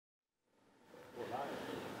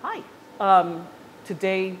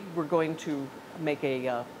Today we're going to make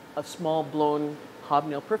a small blown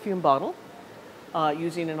hobnail perfume bottle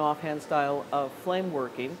using an offhand style of flame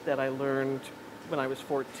working that I learned when I was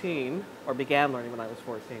 14, or began learning when I was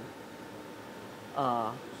 14,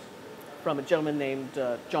 from a gentleman named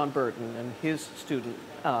John Burton and his student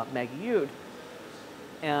Maggie Yude.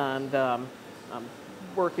 And I'm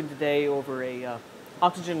working today over a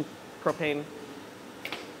oxygen propane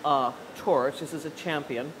torch. This is a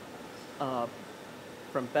Champion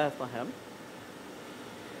from Bethlehem.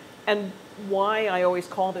 And why I always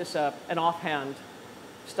call this an offhand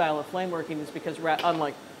style of flame working is because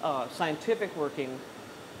unlike scientific working,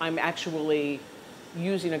 I'm actually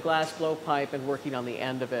using a glass blowpipe and working on the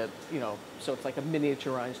end of it, so it's like a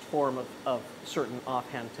miniaturized form of certain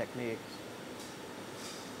offhand techniques.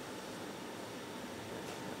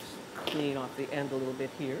 Just clean off the end a little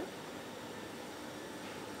bit here.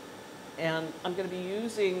 And I'm going to be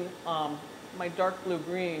using my dark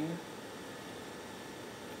blue-green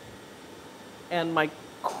and my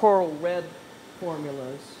coral red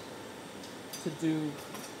formulas to do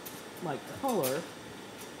my color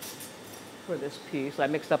for this piece. I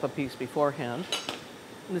mixed up a piece beforehand.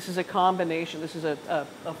 And this is a combination. This is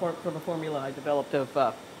from a formula I developed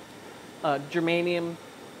of germanium,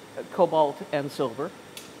 cobalt, and silver.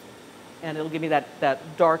 And it'll give me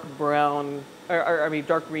that dark brown,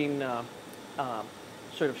 dark green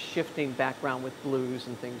sort of shifting background with blues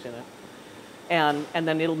and things in it. And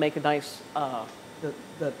then it'll make a nice,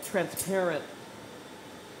 the transparent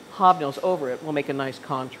hobnails over it will make a nice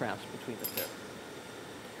contrast between the two.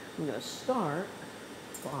 I'm going to start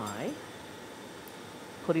by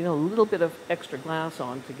putting a little bit of extra glass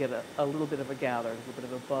on to get a little bit of a gather, a little bit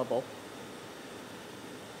of a bubble.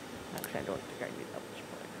 Actually, I don't think I need that much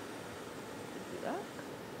more. Do that.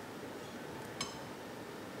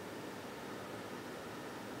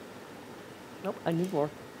 Nope, I need more.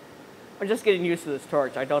 I'm just getting used to this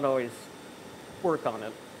torch. I don't always work on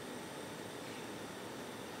it.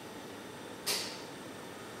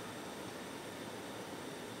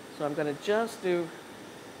 So I'm going to just do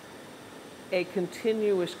a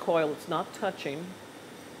continuous coil. It's not touching,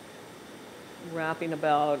 wrapping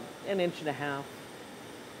about 1.5 inches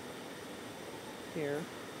here.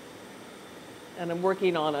 And I'm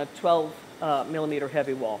working on a 12 millimeter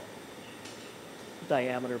heavy wall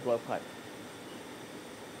diameter blowpipe.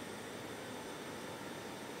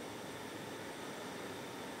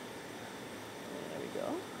 There we go.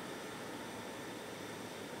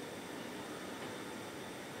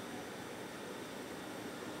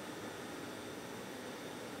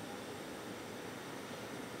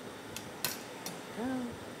 Down.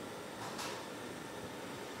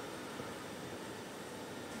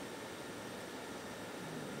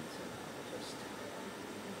 Just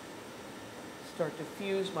start to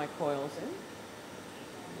fuse my coils in.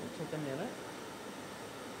 It'll take a minute.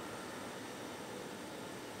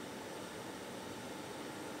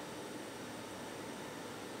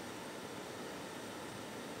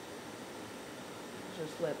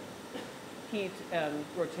 Just let heat and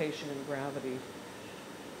rotation and gravity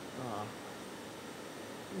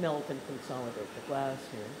melt and consolidate the glass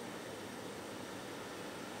here.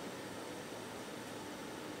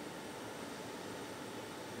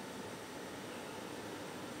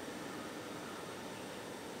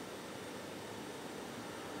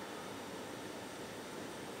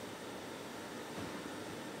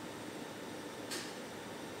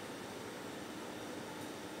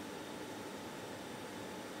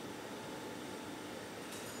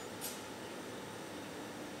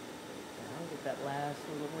 That last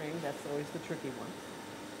little ring, that's always the tricky one.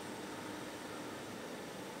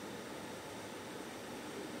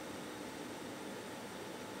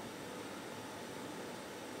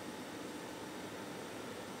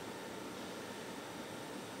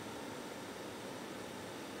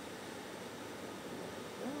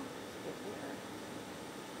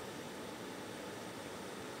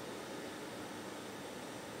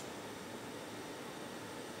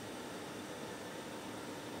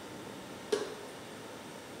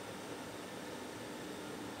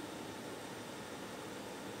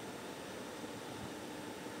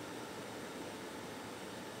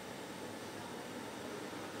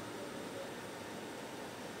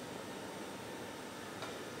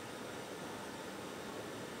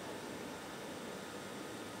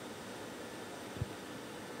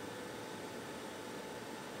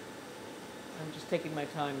 I'm just taking my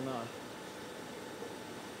time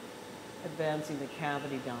advancing the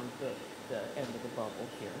cavity down the end of the bubble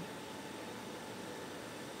here.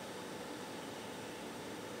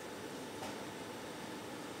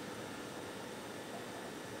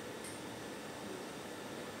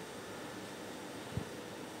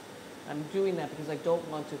 I'm doing that because I don't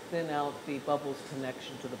want to thin out the bubble's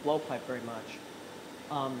connection to the blowpipe very much.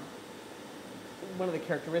 One of the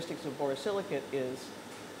characteristics of borosilicate is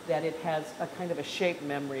that it has a kind of a shape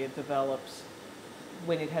memory it develops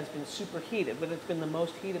when it has been superheated. When it's been the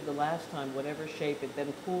most heated the last time, whatever shape it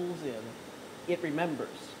then cools in, it remembers.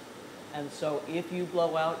 And so if you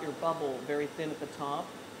blow out your bubble very thin at the top,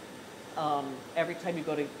 every time you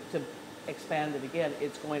go to expand it again,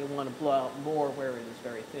 it's going to want to blow out more where it is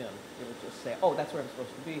very thin. It'll just say, oh, that's where I'm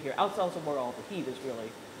supposed to be here. That's also where all the heat is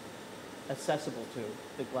really accessible to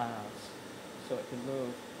the glass, so it can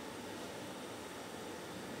move.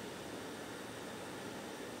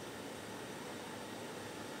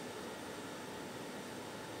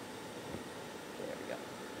 There we go.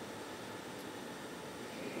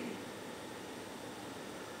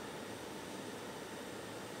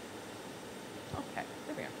 Okay,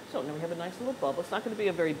 there we are. So now we have a nice little bubble. It's not going to be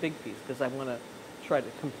a very big piece because I want to try to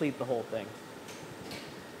complete the whole thing.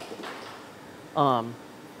 I'm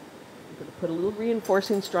going to put a little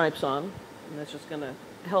reinforcing stripes on, and that's just going to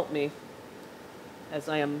help me as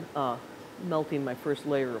I am melting my first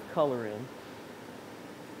layer of color in.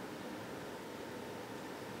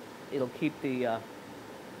 It'll keep the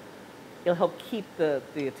it'll help keep the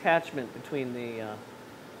attachment between the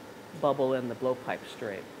bubble and the blowpipe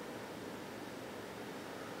straight.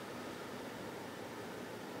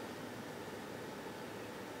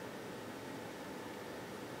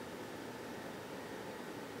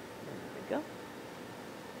 There we go.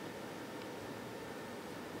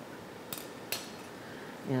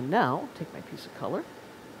 And now take my piece of color.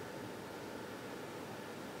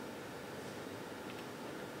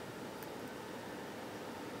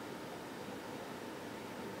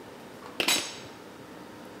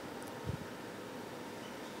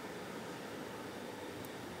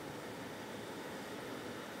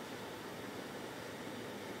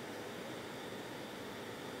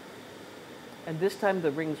 And this time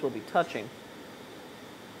the rings will be touching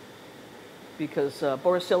because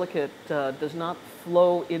borosilicate does not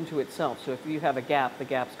flow into itself. So if you have a gap, the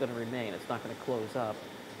gap's going to remain. It's not going to close up.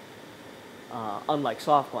 Unlike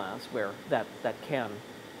soft glass, where that can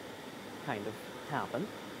kind of happen.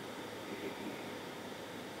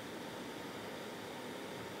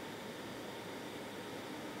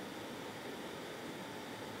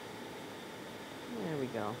 There we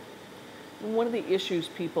go. One of the issues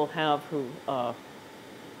people have who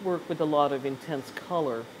work with a lot of intense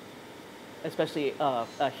color, especially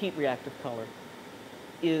a heat reactive color,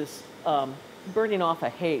 is burning off a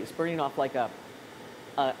haze, burning off like a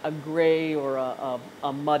gray or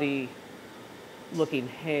a muddy looking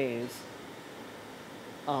haze.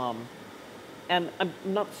 And I'm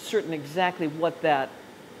not certain exactly what that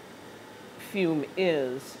fume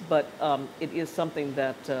is, but it is something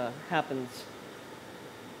that happens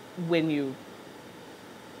when you,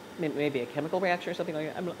 maybe a chemical reaction or something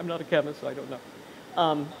like that. I'm not a chemist, so I don't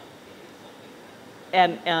know.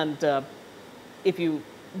 And if you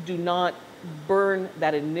do not burn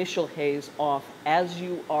that initial haze off as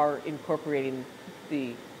you are incorporating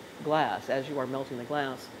the glass, as you are melting the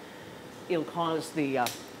glass, it'll cause the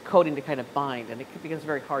coating to kind of bind, and it becomes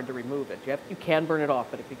very hard to remove it. You can burn it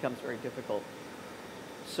off, but it becomes very difficult.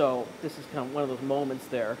 So this is kind of one of those moments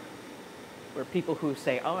there where people who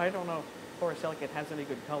say, oh, I don't know if borosilicate has any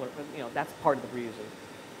good color, but you know, that's part of the reason.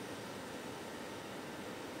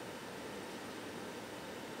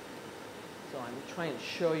 So I'm going to try and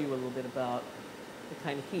show you a little bit about the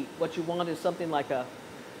kind of heat. What you want is something like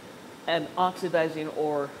an oxidizing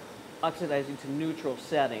or oxidizing to neutral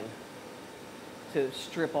setting to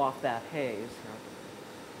strip off that haze. Now,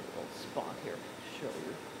 a little spot here to show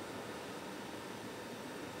you.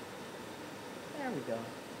 There we go.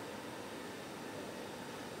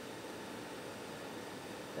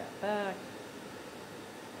 That back.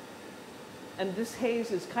 And this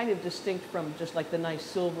haze is kind of distinct from just like the nice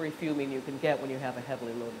silvery fuming you can get when you have a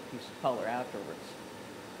heavily loaded piece of color afterwards.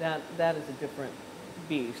 That is a different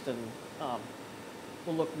beast, and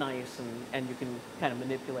will look nice, and you can kind of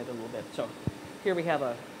manipulate it a little bit. So here we have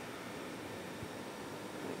wait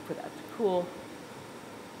for that to cool.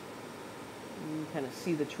 And you kind of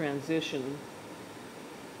see the transition.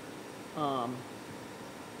 You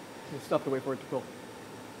still have to wait for it to cool.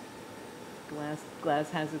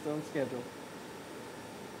 Glass has its own schedule.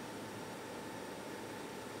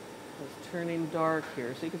 It's turning dark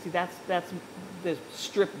here, so you can see that's the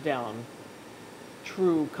stripped down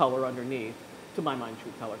true color underneath, to my mind,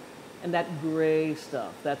 true color. And that gray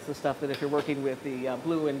stuff, that's the stuff that if you're working with the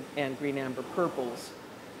blue and green amber purples,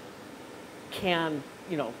 can,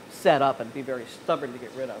 you know, set up and be very stubborn to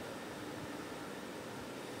get rid of.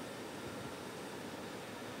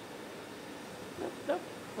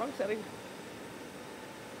 wrong setting.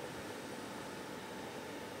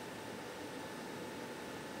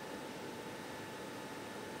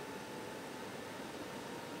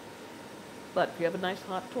 But if you have a nice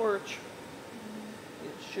hot torch,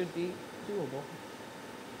 it should be doable.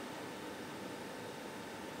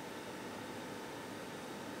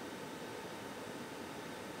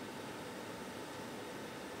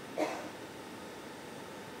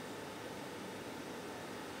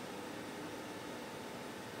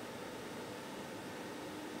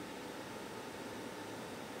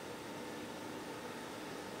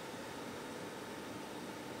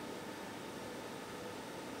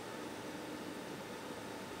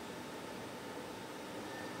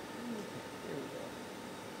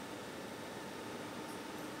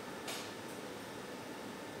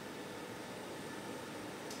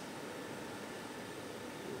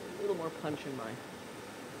 A little more punch in my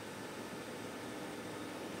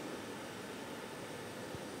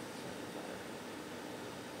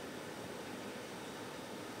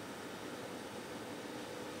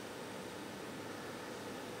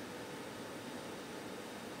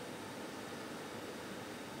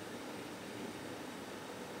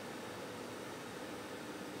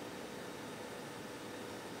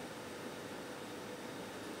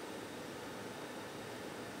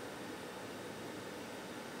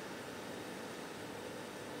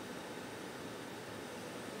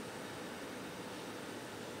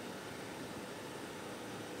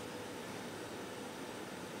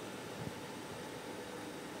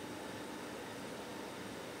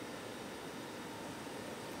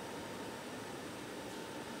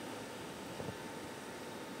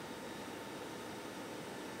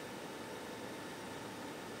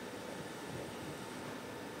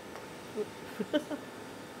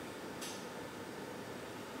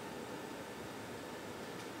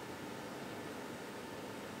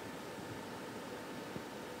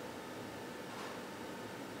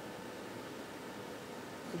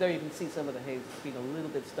So there you can see some of the haze being a little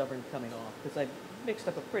bit stubborn coming off because I mixed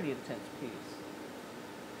up a pretty intense piece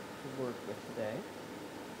to work with today.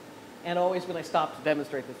 And always when I stop to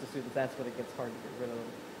demonstrate this to students, that's when it gets hard to get rid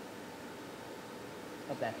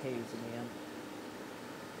of that haze in the end.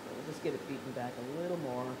 So we'll just get it beaten back a little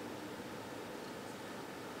more.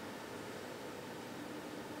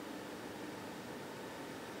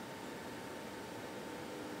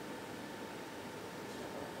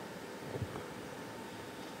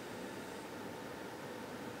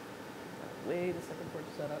 Wait a second for it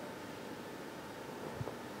to set up.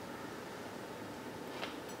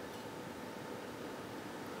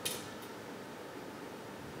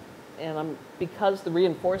 And because the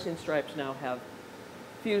reinforcing stripes now have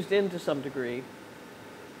fused in to some degree,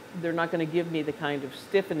 they're not going to give me the kind of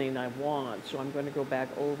stiffening I want, so I'm going to go back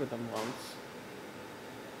over them once.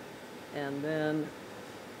 And then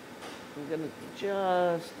I'm going to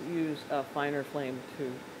just use a finer flame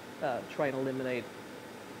to try and eliminate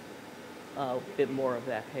a bit more of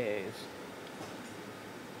that haze.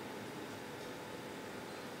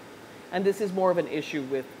 And this is more of an issue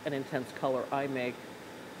with an intense color I make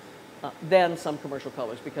than some commercial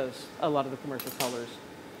colors, because a lot of the commercial colors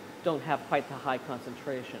don't have quite the high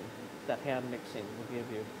concentration that hand mixing will give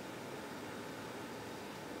you.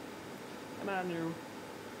 Come on, you.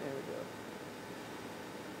 There we go.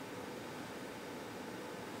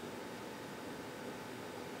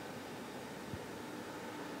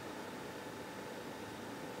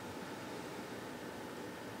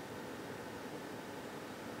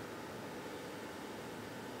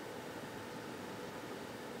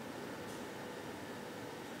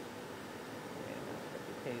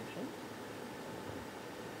 Reputation.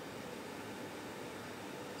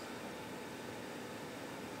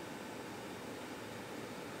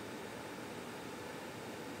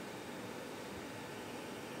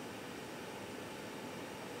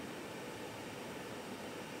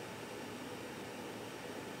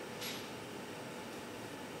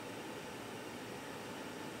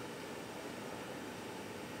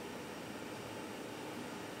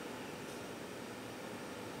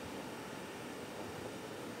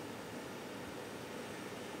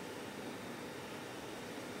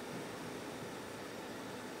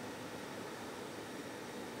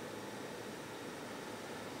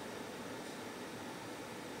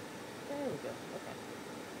 There we go. Okay.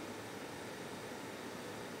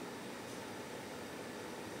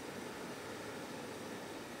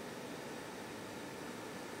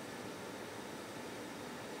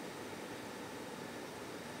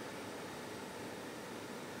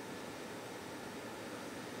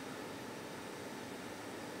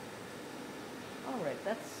 All right,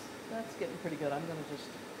 that's getting pretty good. I'm going to just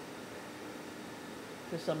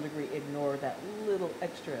to some degree, ignore that little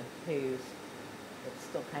extra haze that's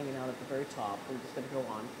still hanging out at the very top. We're just going to go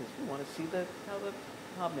on because we want to see how the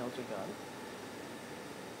hobnails are done.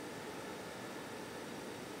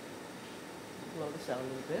 Blow this out a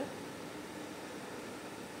little bit.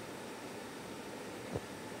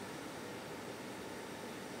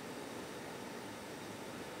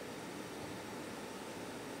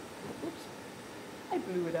 Oops, I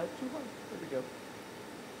blew it out too hard. There we go.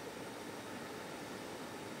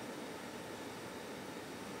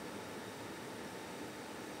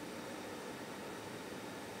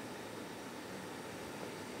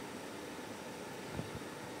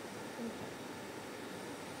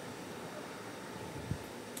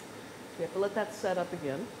 You have to let that set up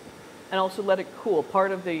again, and also let it cool.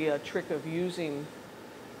 Part of the trick of using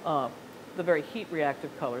the very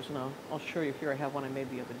heat-reactive colors, and I'll show you here. I have one I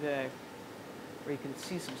made the other day, where you can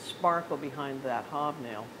see some sparkle behind that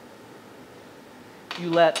hobnail.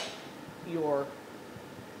 You let your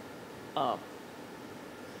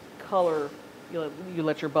color, you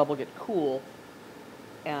let your bubble get cool,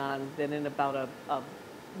 and then in about a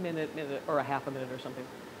minute or a half a minute or something,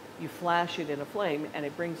 you flash it in a flame, and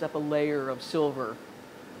it brings up a layer of silver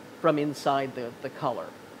from inside the color.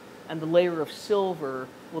 And the layer of silver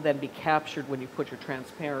will then be captured when you put your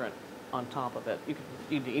transparent on top of it. You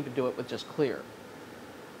can even do it with just clear.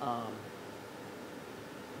 So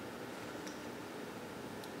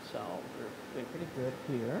we're doing pretty good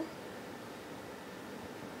here.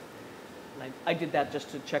 And I did that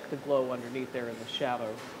just to check the glow underneath there in the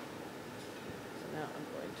shadow. So now I'm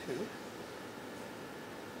going to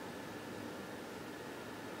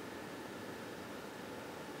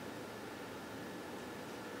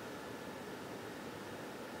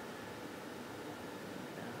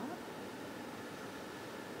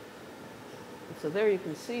so there you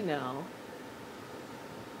can see now,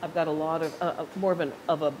 I've got a lot of, more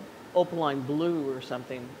of a opaline blue or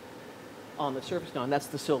something on the surface now, and that's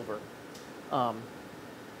the silver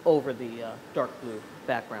over the dark blue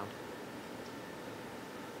background.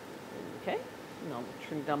 Okay, now I'll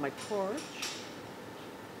trim down my torch.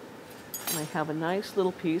 And I have a nice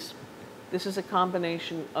little piece. This is a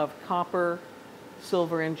combination of copper,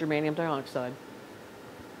 silver, and germanium dioxide.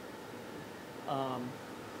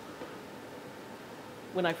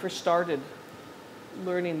 When I first started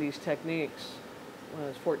learning these techniques, when I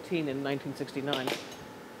was 14 in 1969,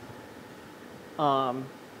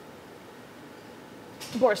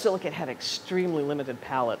 borosilicate had extremely limited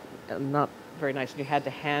palette and not very nice, and you had to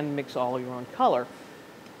hand mix all your own color.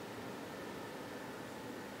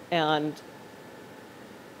 And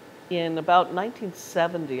in about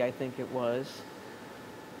 1970, I think it was,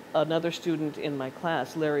 another student in my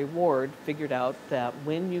class, Larry Ward, figured out that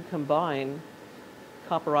when you combine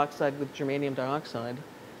copper oxide with germanium dioxide,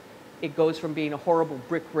 it goes from being a horrible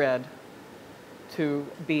brick red to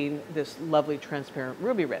being this lovely transparent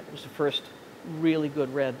ruby red. It was the first really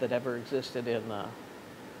good red that ever existed in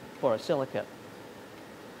borosilicate.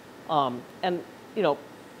 And, you know,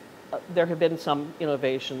 there have been some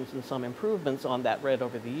innovations and some improvements on that red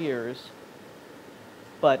over the years,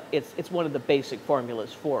 but it's one of the basic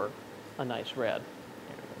formulas for a nice red.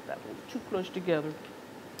 There we go. That a little too close together.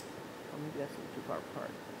 Or maybe that's a little too far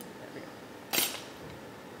apart. There we go.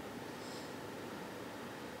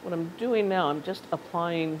 What I'm doing now, I'm just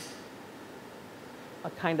applying a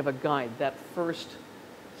kind of a guide. That first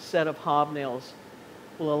set of hobnails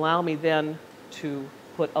will allow me then to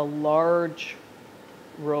put a large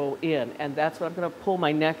row in, and that's what I'm going to pull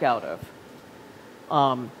my neck out of.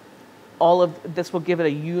 All of this will give it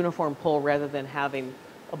a uniform pull rather than having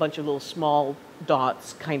a bunch of little small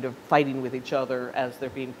dots kind of fighting with each other as they're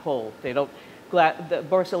being pulled. They don't, the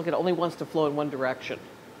borosilicate only wants to flow in one direction.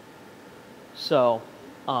 So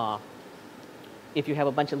if you have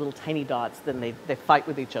a bunch of little tiny dots, then they fight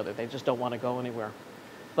with each other. They just don't want to go anywhere.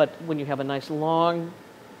 But when you have a nice long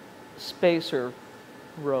spacer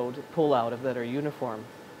row to pull out of that are uniform,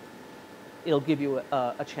 it'll give you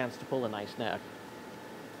a chance to pull a nice neck.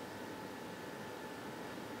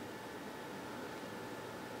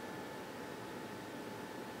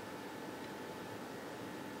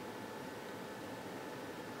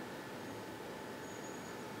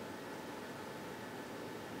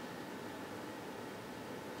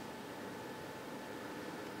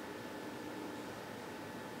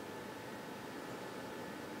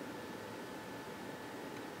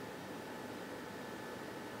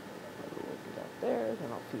 There,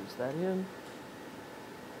 then I'll fuse that in.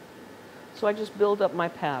 So I just build up my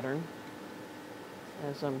pattern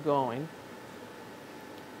as I'm going.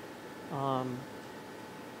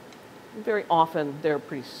 Very often they're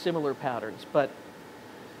pretty similar patterns, but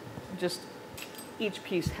just each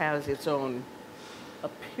piece has its own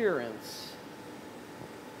appearance.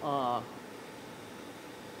 The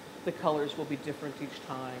colors will be different each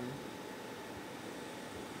time,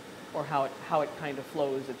 or how it kind of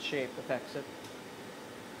flows, its shape affects it.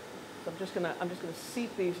 So I'm just gonna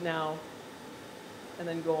seat these now, and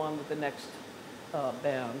then go on with the next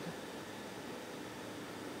band.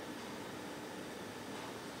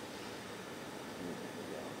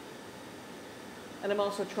 And I'm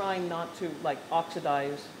also trying not to like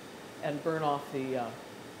oxidize and burn off the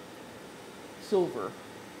silver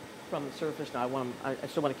from the surface now. I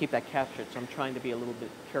still want to keep that captured, so I'm trying to be a little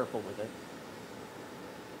bit careful with it.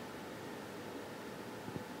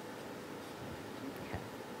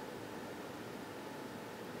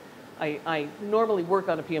 Okay. I normally work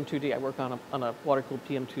on a PM2D. I work on a water-cooled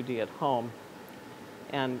PM2D at home,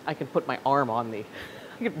 and I can put my arm on the,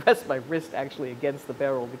 I can press my wrist actually against the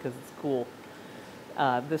barrel because it's cool.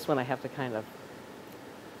 This one I have to kind of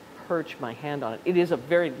perch my hand on it. It is a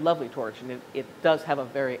very lovely torch, and it does have a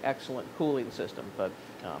very excellent cooling system, but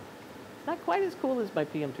it's not quite as cool as my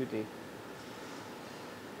PM2D.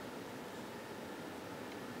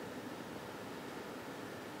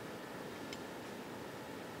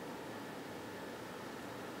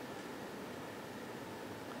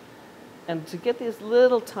 And to get these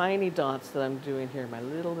little tiny dots that I'm doing here, my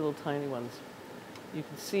little tiny ones, you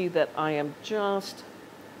can see that I am just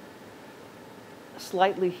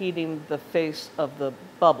slightly heating the face of the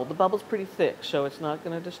bubble. The bubble's pretty thick, so it's not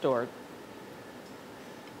going to distort.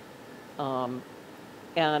 And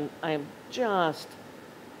I am just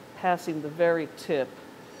passing the very tip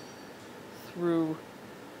through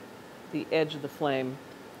the edge of the flame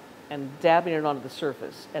and dabbing it onto the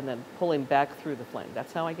surface, and then pulling back through the flame.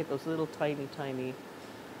 That's how I get those little tiny, tiny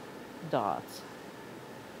dots.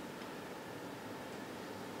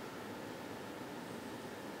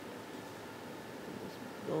 Just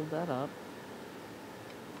build that up.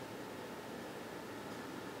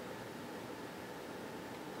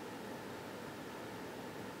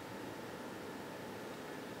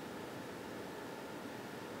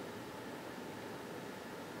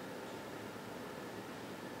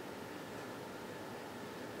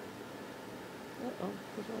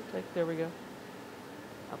 There we go.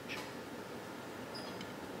 Ouch.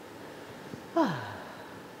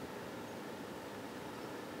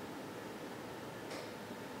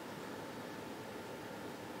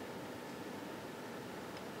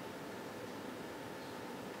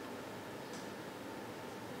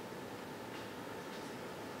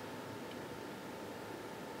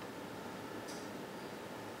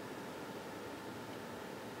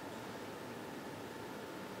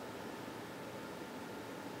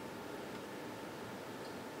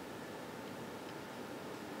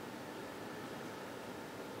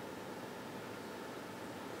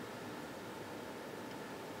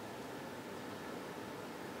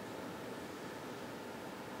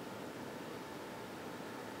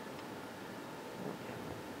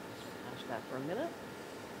 That for a minute.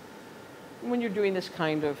 When you're doing this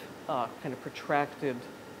kind of protracted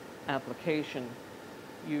application,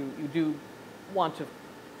 you do want to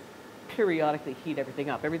periodically heat everything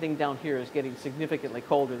up. Everything down here is getting significantly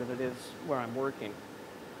colder than it is where I'm working,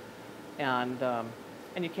 and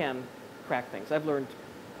you can crack things. I've learned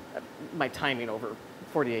my timing over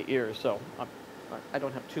 48 years, so I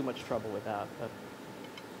don't have too much trouble with that. But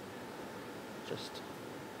just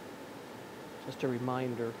a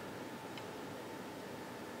reminder.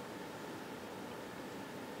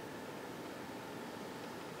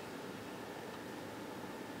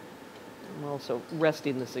 I'm also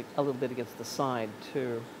resting this a little bit against the side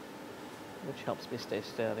too, which helps me stay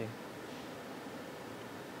steady.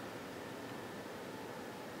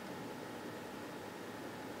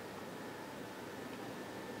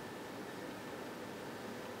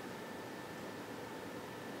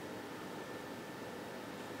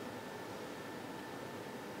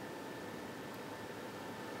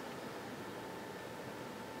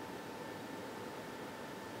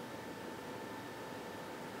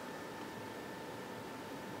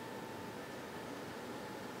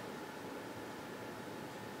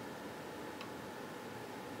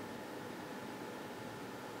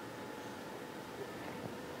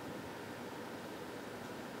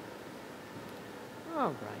 All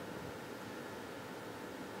right.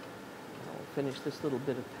 I'll finish this little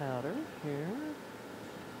bit of powder here.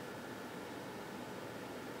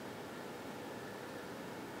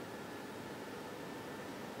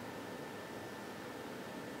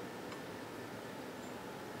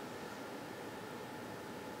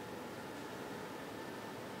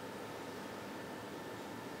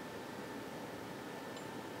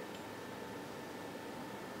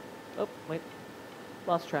 Oh, wait.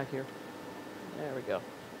 Lost track here. There we go.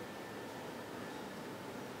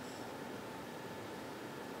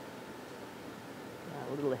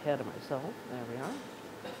 A little ahead of myself. There we are.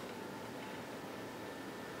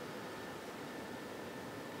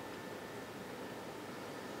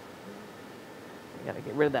 I gotta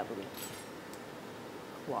get rid of that little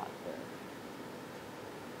clot there.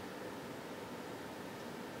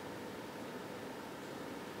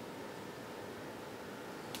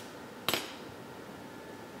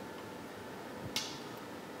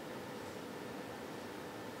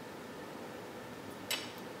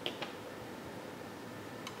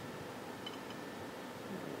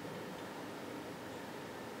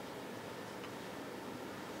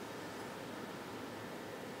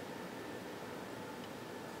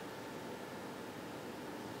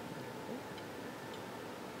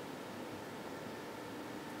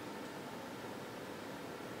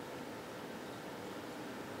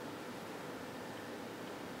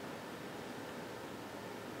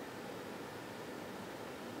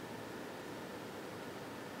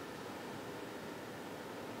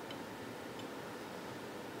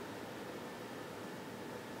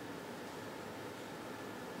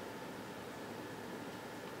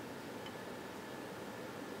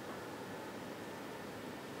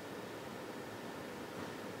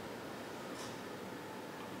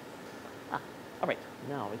 All right,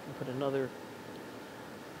 now we can put another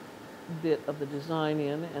bit of the design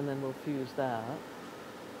in, and then we'll fuse that.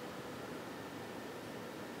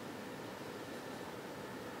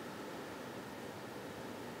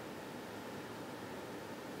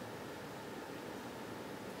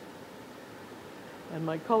 And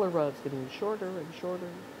my color rod's getting shorter and shorter.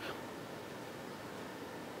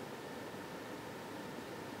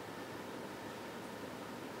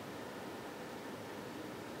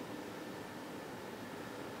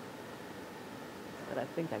 But I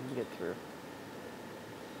think I can get through.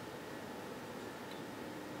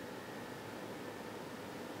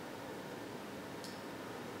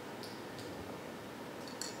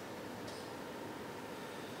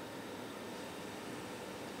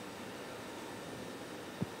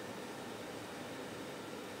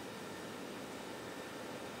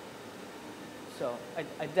 So I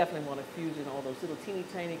definitely want to fuse in all those little teeny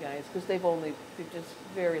tiny guys because they're just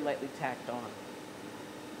very lightly tacked on.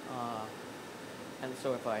 And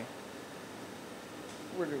so if I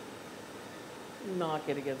were to knock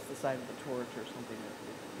it against the side of the torch or something,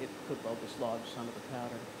 it could well dislodge some of the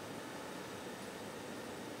powder.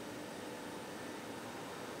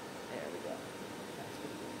 There we go. That's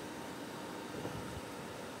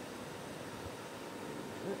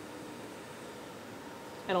good.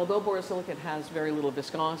 And although borosilicate has very little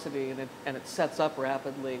viscosity and it sets up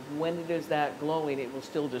rapidly, when it is that glowing, it will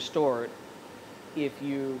still distort if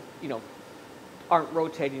you aren't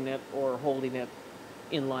rotating it or holding it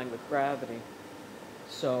in line with gravity.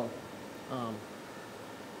 So I'm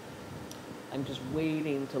just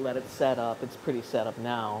waiting to let it set up. It's pretty set up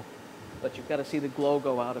now, but you've got to see the glow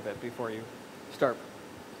go out of it before you start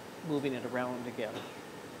moving it around again.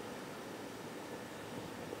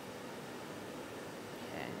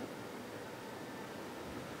 Okay.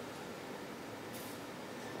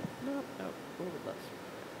 No, a little bit less.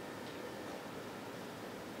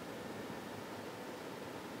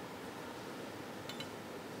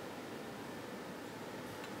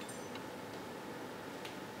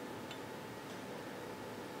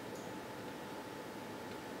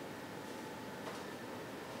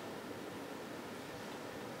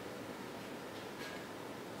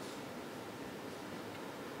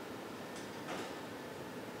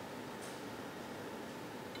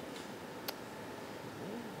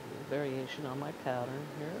 Variation on my pattern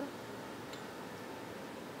here.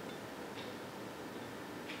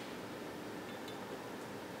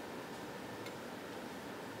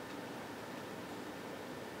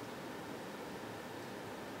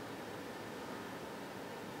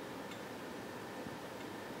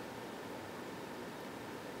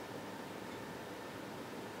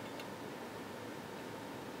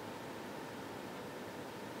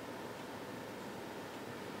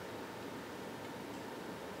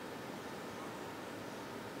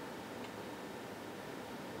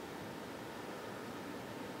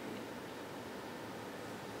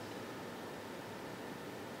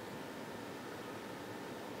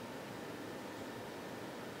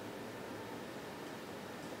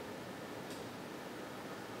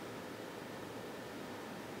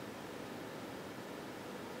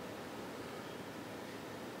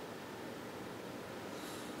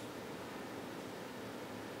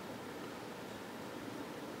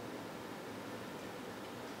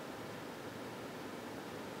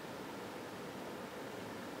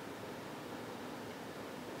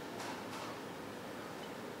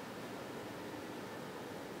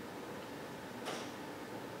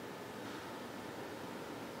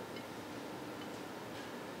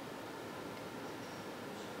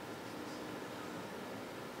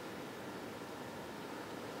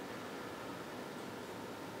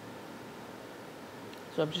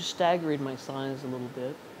 So I'm just staggering my size a little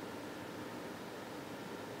bit,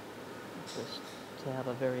 just to have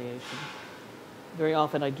a variation. Very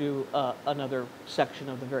often I do another section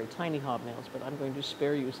of the very tiny hobnails, but I'm going to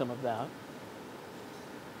spare you some of that.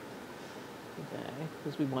 Okay,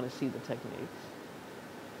 because we want to see the techniques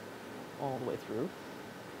all the way through.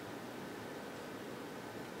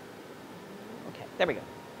 Okay, there we go.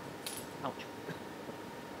 Ouch.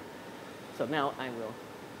 So now I will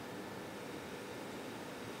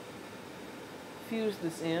fuse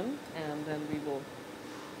this in, and then we will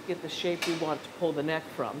get the shape we want to pull the neck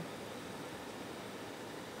from.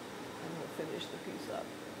 And we'll finish the piece up.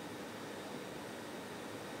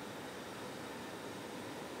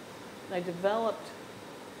 I developed,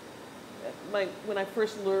 when I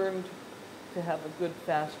first learned to have a good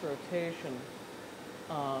fast rotation,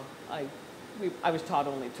 I was taught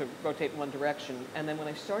only to rotate in one direction. And then when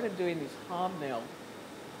I started doing these hobnail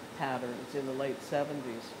patterns in the late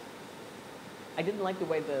 70s, I didn't like the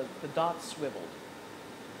way the dots swiveled.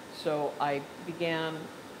 So I began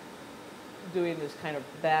doing this kind of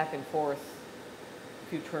back and forth, a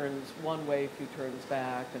few turns one way, a few turns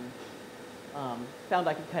back, and found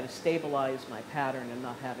I could kind of stabilize my pattern and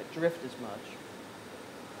not have it drift as much.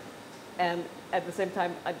 And at the same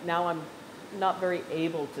time, now I'm not very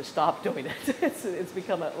able to stop doing it. It's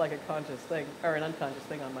become like a conscious thing, or an unconscious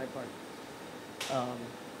thing on my part.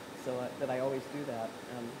 That I always do that.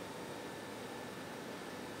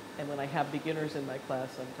 And when I have beginners in my class,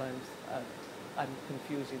 sometimes I'm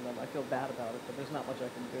confusing them. I feel bad about it, but there's not much I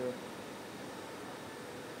can do.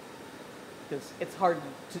 Because it's hard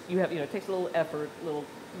to, it takes a little effort, a little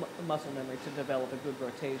muscle memory to develop a good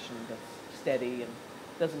rotation that's steady and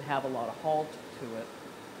doesn't have a lot of halt to it.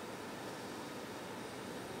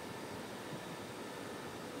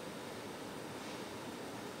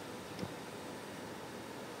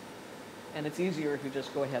 And it's easier if you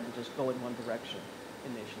just go ahead and just go in one direction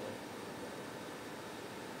initially.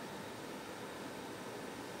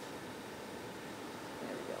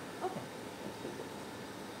 There we go. Okay.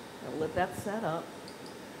 Now let that set up.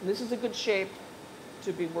 And this is a good shape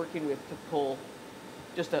to be working with to pull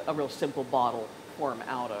just a real simple bottle form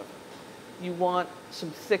out of. You want some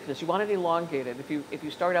thickness. You want it elongated. If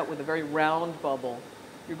you start out with a very round bubble,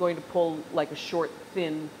 you're going to pull like a short,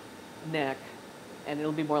 thin neck, and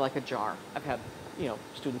it'll be more like a jar. I've had,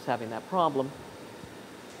 students having that problem.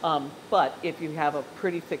 But if you have a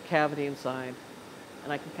pretty thick cavity inside,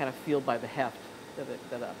 and I can kind of feel by the heft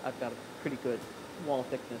that I've got a pretty good wall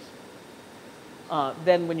thickness,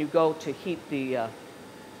 then when you go to heat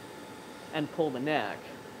and pull the neck,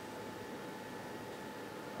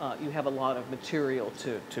 you have a lot of material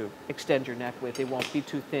to extend your neck with. It won't be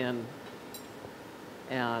too thin,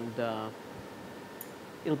 and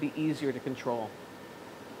it'll be easier to control.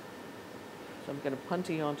 So I'm going to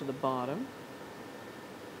punty onto the bottom.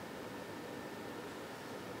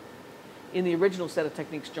 In the original set of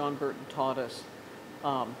techniques John Burton taught us,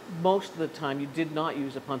 most of the time you did not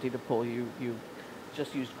use a punty to pull. You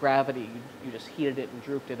just used gravity. You just heated it and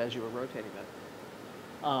drooped it as you were rotating it.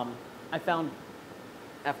 I found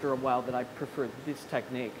after a while that I preferred this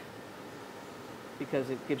technique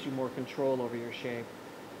because it gives you more control over your shape.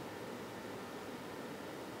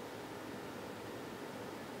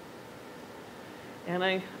 And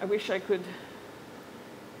I wish I could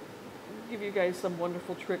give you guys some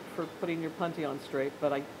wonderful trick for putting your punty on straight,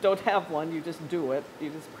 but I don't have one. You just do it. You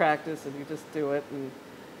just practice and you just do it. And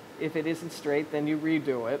if it isn't straight, then you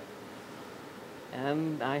redo it.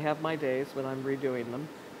 And I have my days when I'm redoing them.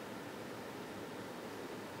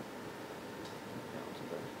 Down to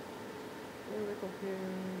the vertical here.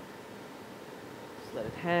 Just let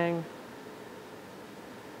it hang.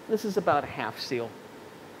 This is about a half seal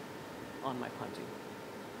on my punty.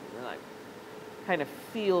 And I kind of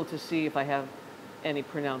feel to see if I have any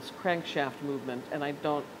pronounced crankshaft movement, and I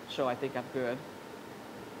don't, so I think I'm good.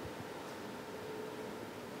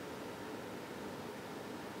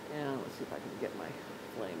 And let's see if I can get my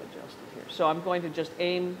flame adjusted here. So I'm going to just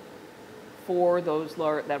aim for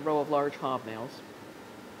that row of large hobnails.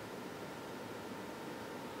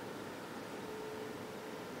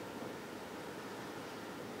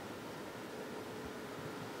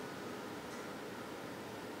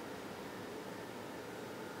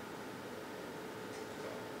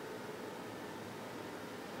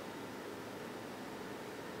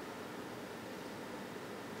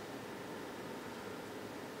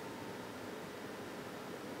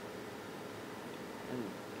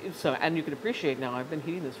 And you can appreciate now, I've been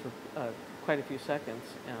heating this for quite a few seconds,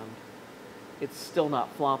 and it's still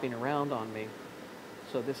not flopping around on me.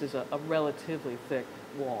 So this is a relatively thick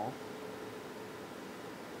wall.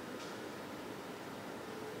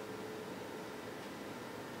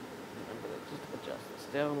 Just adjust this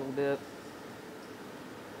down a little bit.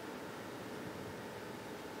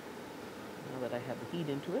 Now that I have the heat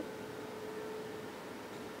into it.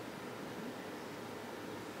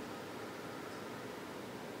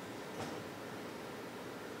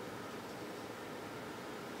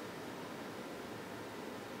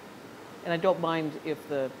 And I don't mind if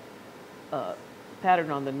the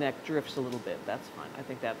pattern on the neck drifts a little bit. That's fine. I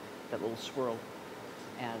think that little swirl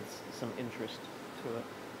adds some interest to it.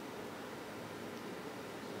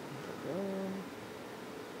 There we go.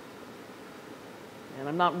 And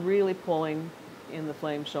I'm not really pulling in the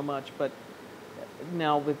flame so much, but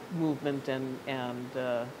now with movement and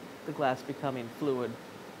the glass becoming fluid,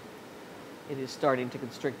 it is starting to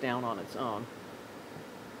constrict down on its own.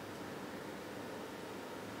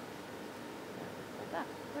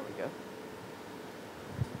 There we go.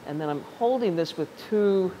 And then I'm holding this with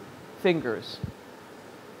 2 fingers.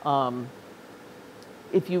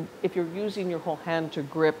 If you're using your whole hand to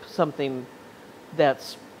grip something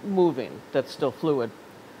that's moving, that's still fluid,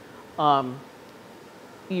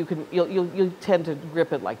 you'll tend to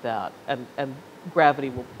grip it like that, and gravity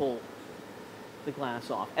will pull the glass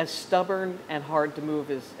off. As stubborn and hard to move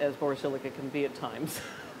as borosilicate can be at times,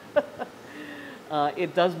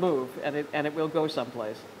 it does move, and it will go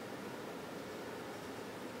someplace.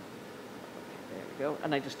 Okay, there we go.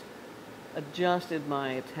 And I just adjusted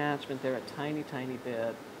my attachment there a tiny, tiny bit,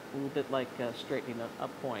 a little bit like straightening a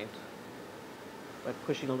point by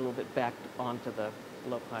pushing a little bit back onto the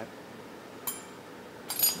blowpipe.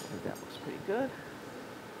 I think that looks pretty good.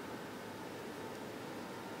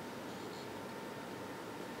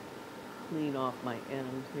 Clean off my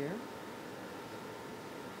end here.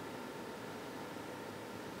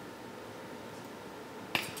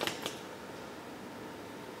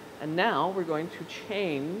 And now we're going to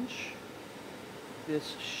change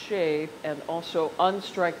this shape and also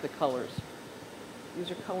unstrike the colors.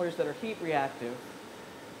 These are colors that are heat reactive.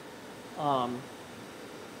 The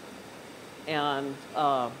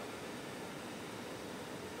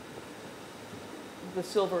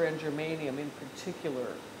silver and germanium in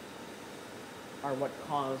particular are what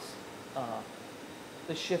cause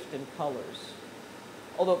the shift in colors.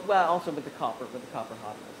 Although, well, also with the copper hotness,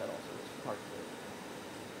 that also is part of the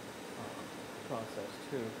process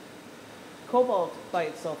too. Cobalt by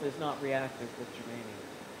itself is not reactive with germanium,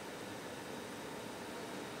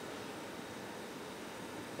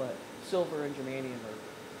 but silver and germanium are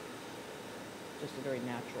just a very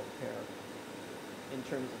natural pair in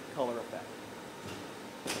terms of color effect.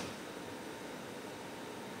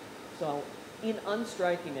 So in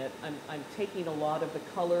unstriking it, I'm taking a lot of the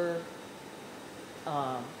color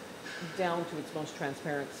down to its most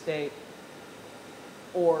transparent state,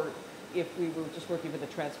 or if we were just working with a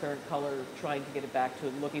transparent color, trying to get it back to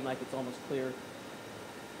looking like it's almost clear,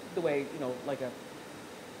 the way, you know, like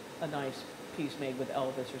a nice piece made with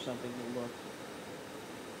Elvis or something will look.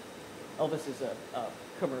 Elvis is a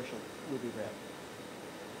commercial ruby red.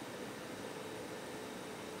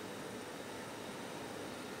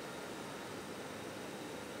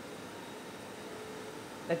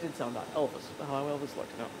 That did sound not Elvis, how Elvis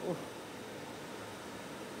looked. No. Oof.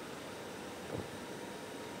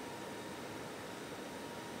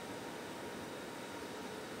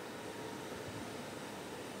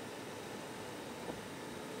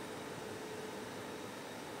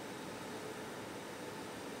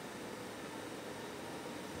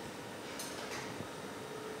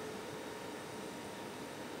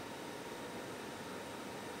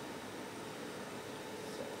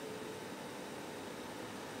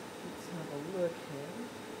 Look here.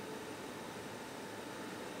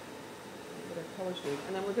 What our colors doing.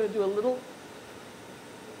 And then we're going to do a little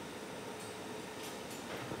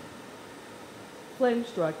flame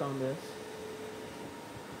strike on this.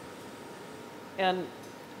 And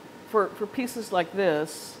for pieces like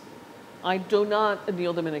this, I do not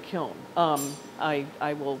anneal them in a kiln. I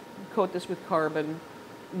will coat this with carbon,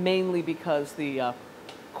 mainly because the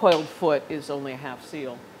coiled foot is only a half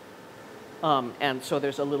seal. And so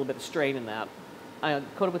there's a little bit of strain in that. I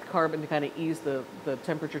coat it with carbon to kind of ease the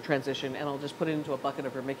temperature transition, and I'll just put it into a bucket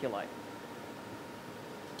of vermiculite.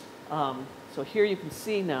 So here you can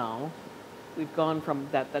see now, we've gone from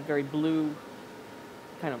that very blue,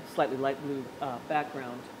 kind of slightly light blue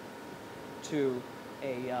background to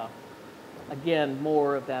again,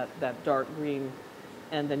 more of that dark green.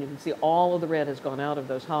 And then you can see all of the red has gone out of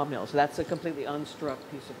those hobnails. So that's a completely unstruck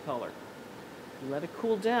piece of color. You let it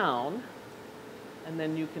cool down, and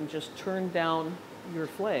then you can just turn down your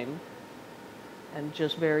flame and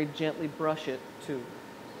just very gently brush it to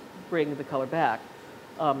bring the color back.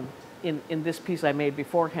 In this piece I made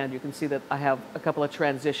beforehand, you can see that I have a couple of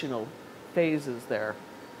transitional phases there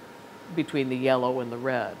between the yellow and the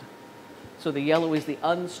red. So the yellow is the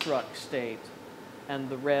unstruck state, and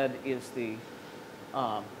the red is the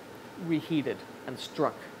reheated and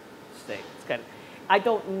struck state. It's kind of, I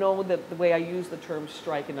don't know that the way I use the term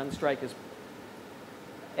strike and unstrike is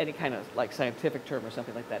any kind of like scientific term or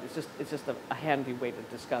something like that. It's just a handy way to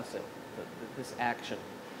discuss it, this action.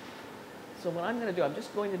 So what I'm going to do, I'm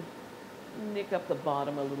just going to nick up the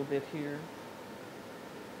bottom a little bit here.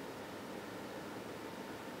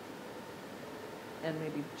 And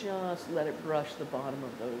maybe just let it brush the bottom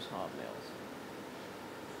of those hobnails.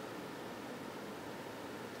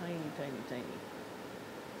 Tiny, tiny, tiny.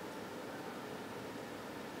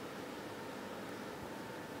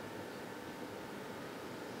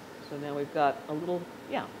 So now we've got a little,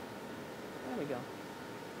 yeah, there we go.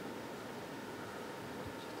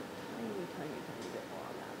 Just a tiny, tiny, tiny bit more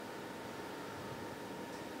on that.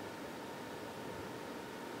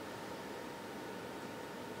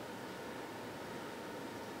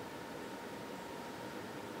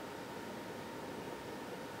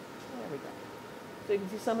 There we go. So you can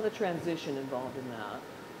see some of the transition involved in that.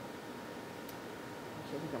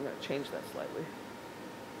 Actually, I think I'm going to change that slightly.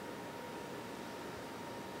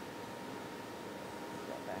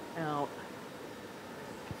 Out.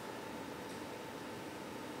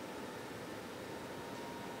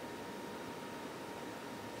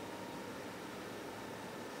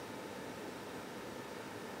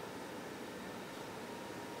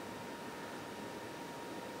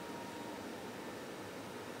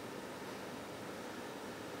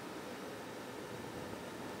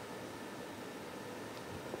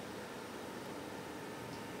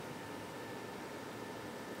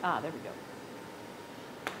 Ah, there we go.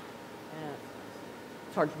 And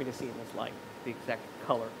it's hard for me to see in this light, the exact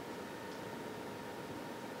color.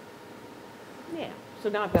 Yeah, so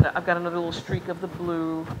now I've got another little streak of the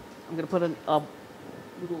blue. I'm going to put a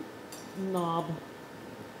little knob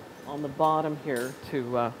on the bottom here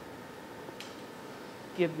to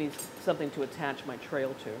give me something to attach my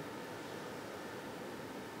trail to.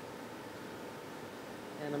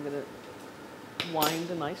 And I'm going to wind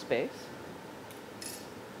a nice base.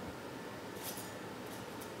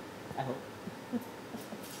 I hope.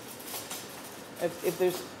 If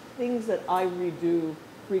there's things that I redo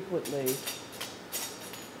frequently,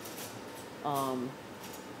 and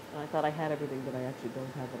I thought I had everything, but I actually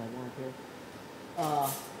don't have what I want here.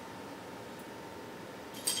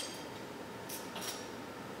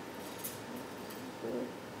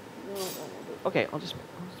 Okay, I'll just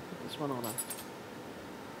put this one on a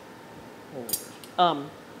holder.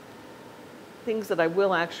 Things that I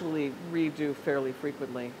will actually redo fairly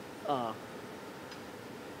frequently,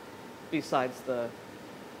 besides the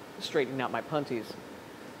straightening out my punties,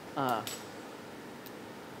 are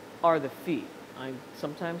the feet.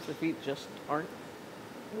 Sometimes the feet just aren't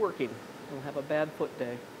working. I'll have a bad foot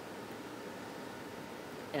day,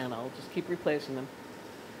 and I'll just keep replacing them.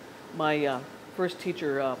 My first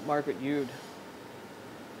teacher, Margaret Yude,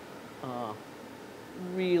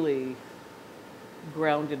 really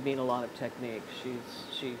grounded me in a lot of technique.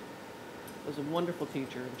 She was a wonderful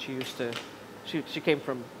teacher, and she came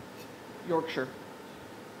from Yorkshire,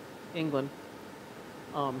 England,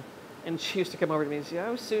 and she used to come over to me and say,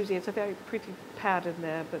 "Oh, Susie, it's a very pretty pattern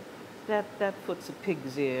there, but that foot's a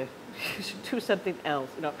pig's ear. You should do something else,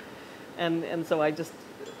 you know." And so I just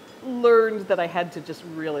learned that I had to just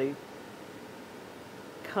really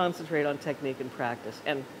concentrate on technique and practice,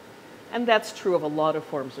 and that's true of a lot of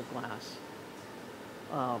forms of glass.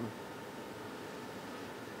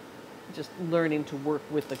 Just learning to work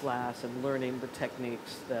with the glass and learning the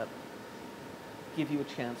techniques that give you a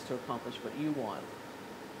chance to accomplish what you want.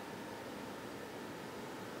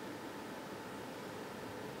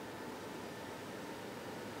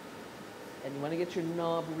 And you want to get your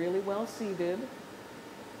knob really well seated.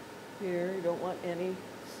 Here, you don't want any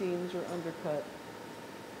seams or undercut.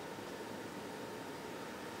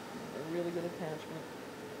 A really good attachment.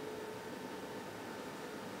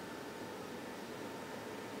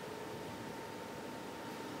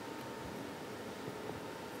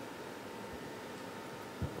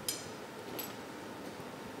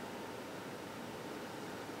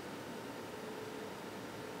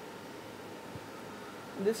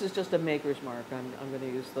 This is just a maker's mark. I'm going to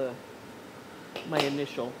use my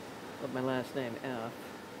initial of my last name, F.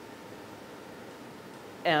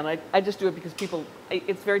 And I just do it because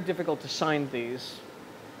it's very difficult to shine these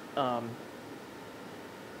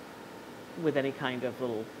with any kind of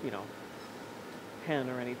little, pen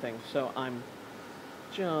or anything. So I'm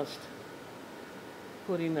just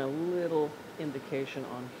putting a little indication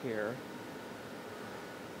on here.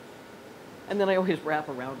 And then I always wrap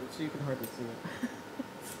around it so you can hardly see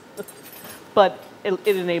it. But it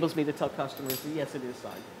enables me to tell customers, yes, it is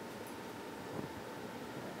signed.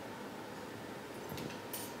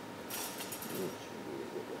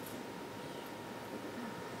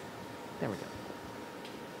 There we go.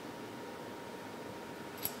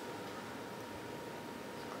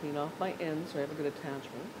 Let's clean off my ends so I have a good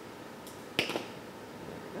attachment. There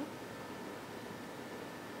we go.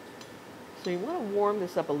 So you want to warm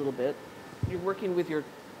this up a little bit. You're working with your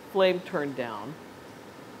flame turned down.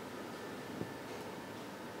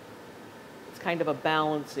 It's kind of a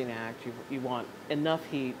balancing act. You want enough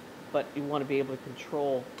heat, but you want to be able to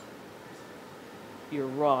control your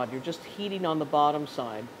rod. You're just heating on the bottom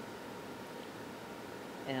side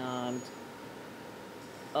and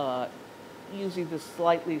using the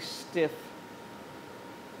slightly stiff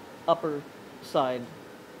upper side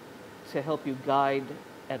to help you guide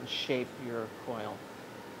and shape your coil.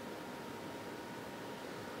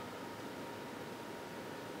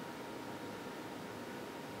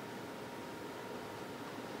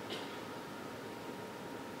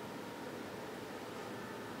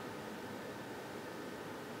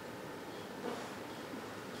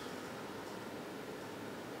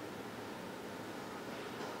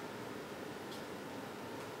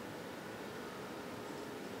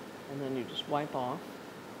 And then you just wipe off.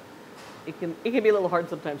 It can be a little hard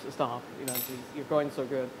sometimes to stop, you know, you're going so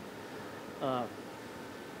good.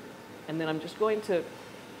 And then I'm just going to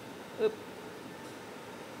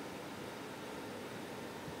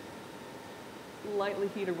lightly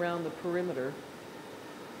heat around the perimeter.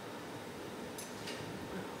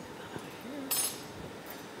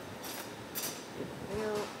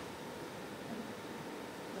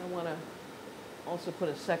 I want to also put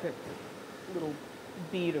a second little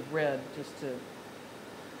bead of red just to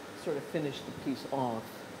sort of finish the piece off.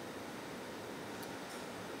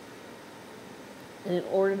 And in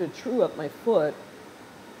order to true up my foot,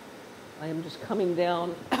 I am just coming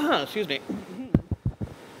down, excuse me,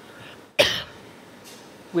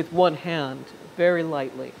 with one hand, very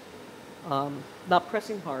lightly, not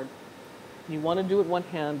pressing hard. You want to do it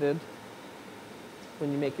one-handed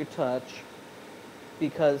when you make your touch,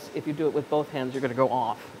 because if you do it with both hands, you're going to go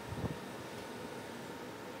off.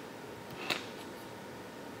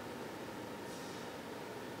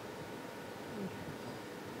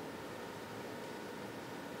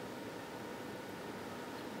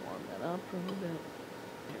 Up a little bit.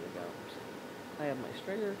 There we go. I have my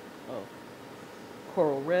stringer of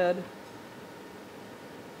coral red.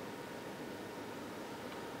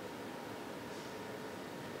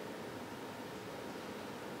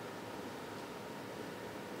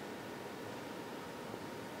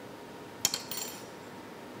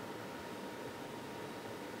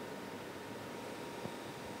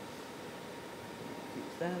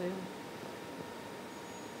 Use that in.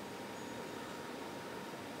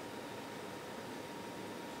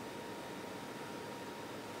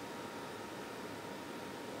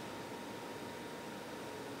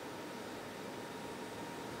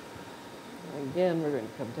 Again, we're going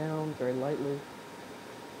to come down very lightly,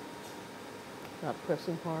 not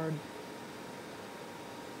pressing hard.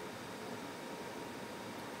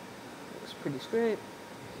 Looks pretty straight.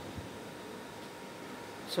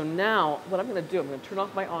 So now, what I'm going to do, I'm going to turn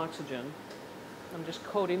off my oxygen. I'm just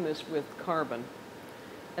coating this with carbon.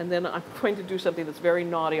 And then I'm going to do something that's very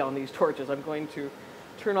naughty on these torches. I'm going to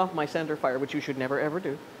turn off my center fire, which you should never, ever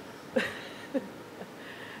do.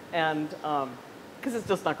 And because it's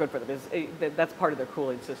just not good for them. That's part of their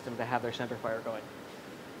cooling system to have their center fire going.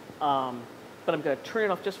 But I'm going to turn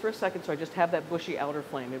it off just for a second, so I just have that bushy outer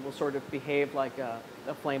flame. It will sort of behave like a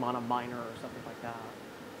flame on a miner or something like that.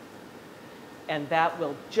 And that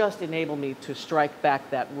will just enable me to strike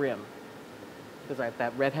back that rim, because I have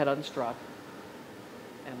that red head unstruck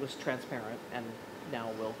and was transparent, and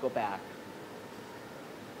now we'll go back.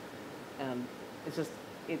 And it's just,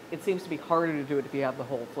 it seems to be harder to do it if you have the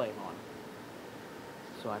whole flame on.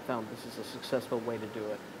 So I found this is a successful way to do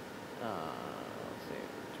it. Let's see,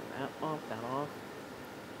 turn that off,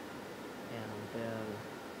 and then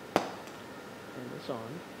turn this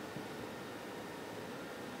on.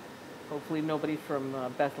 Hopefully nobody from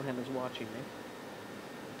Bethlehem is watching me.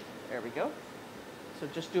 There we go. So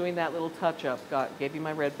just doing that little touch-up gave you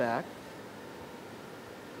my red back.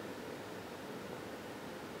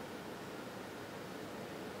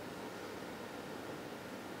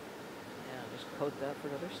 Coat that for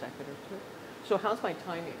another second or two. So how's my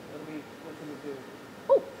timing? What can we do?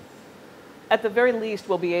 Oh, at the very least,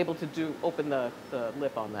 we'll be able to open the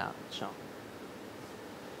lip on that. So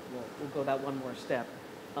we'll go that one more step.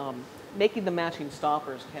 Making the matching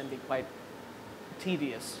stoppers can be quite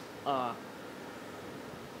tedious.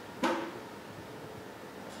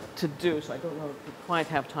 to do, so I don't know if we quite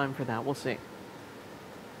have time for that. We'll see.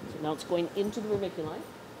 So now it's going into the vermiculite.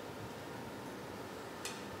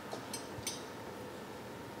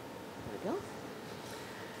 There we go.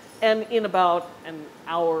 And in about an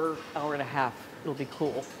hour, hour and a half, it'll be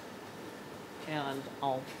cool. And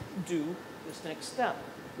I'll do this next step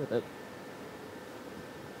with it.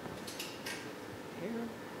 Here.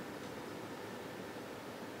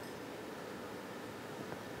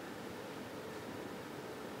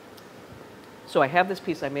 So I have this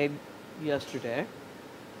piece I made yesterday.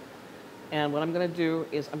 And what I'm going to do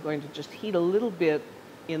is I'm going to just heat a little bit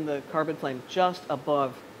in the carbon flame just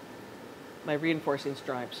above my reinforcing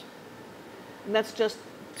stripes. And that's just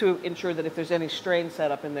to ensure that if there's any strain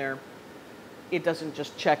set up in there, it doesn't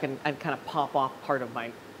just check and kind of pop off part of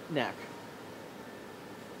my neck.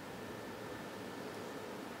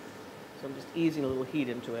 So I'm just easing a little heat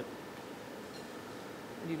into it.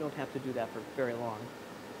 And you don't have to do that for very long.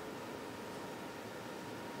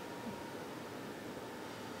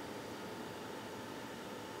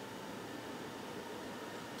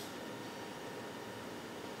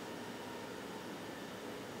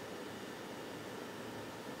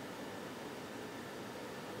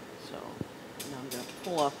 So now I'm going to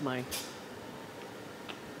pull off my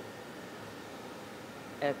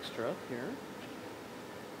extra here.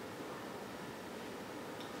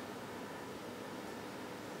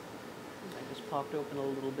 I just popped open a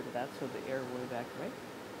little bit of that so the air will evacuate.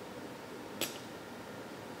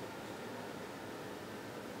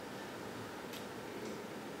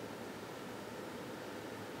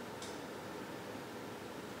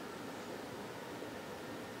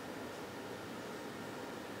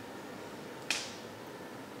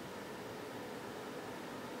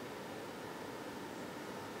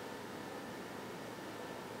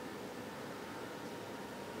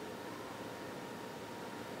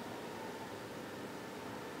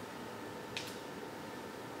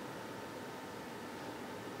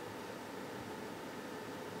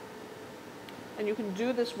 And you can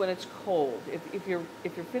do this when it's cold. If you're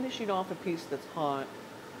finishing off a piece that's hot,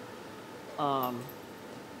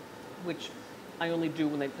 which I only do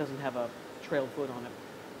when it doesn't have a trailed foot on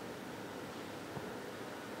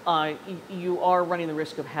it, you are running the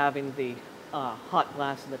risk of having the hot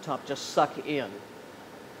glass in the top just suck in.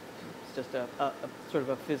 It's just a sort of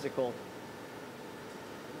a physical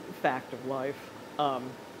fact of life,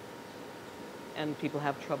 and people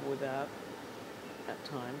have trouble with that at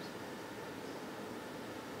times.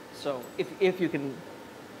 So if you can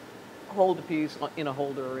hold a piece in a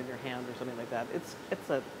holder or in your hand or something like that, it's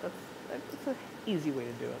an easy way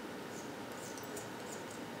to do it.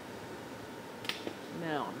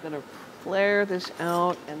 Now I'm going to flare this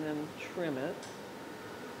out and then trim it.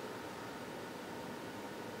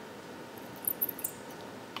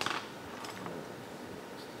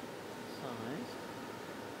 Size.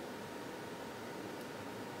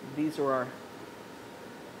 These are our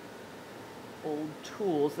old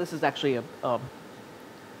tools. This is actually a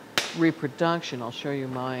reproduction. I'll show you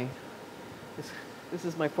my, this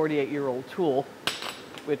is my 48-year-old tool,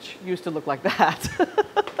 which used to look like that.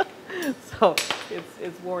 So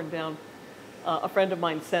it's worn down. A friend of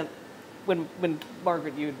mine sent, when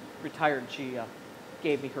Margaret Yude retired, she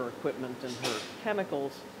gave me her equipment and her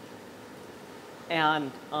chemicals.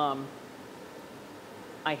 And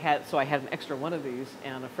I had an extra one of these,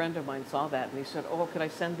 and a friend of mine saw that, and he said, "Oh, could I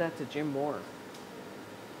send that to Jim Moore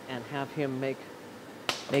and have him make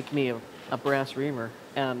me a brass reamer?"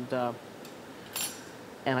 And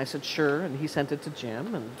I said, "Sure." And he sent it to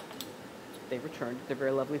Jim, and they returned. They're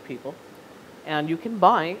very lovely people, and you can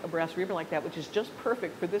buy a brass reamer like that, which is just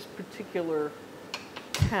perfect for this particular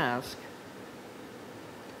task,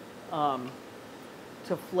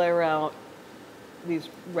 to flare out these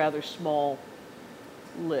rather small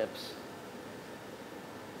lips.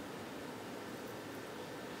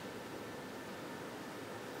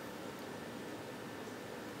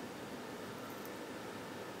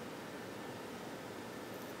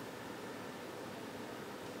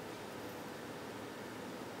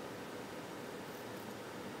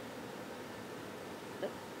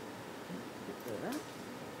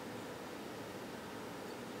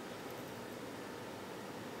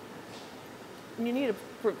 You need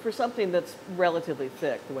for something that's relatively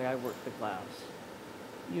thick, the way I work the glass,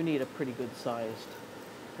 you need a pretty good sized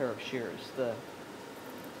pair of shears. The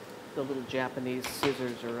little Japanese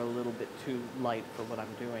scissors are a little bit too light for what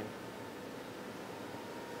I'm doing.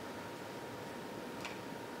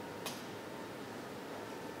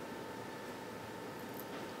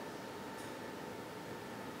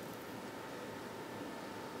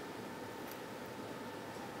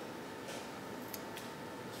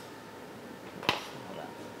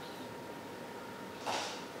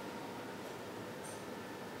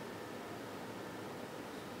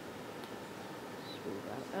 Smooth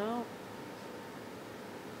that out.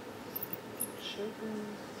 Shaking.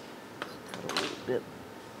 Cut a little bit.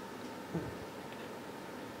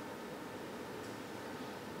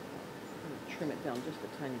 Trim it down just a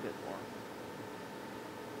tiny bit more.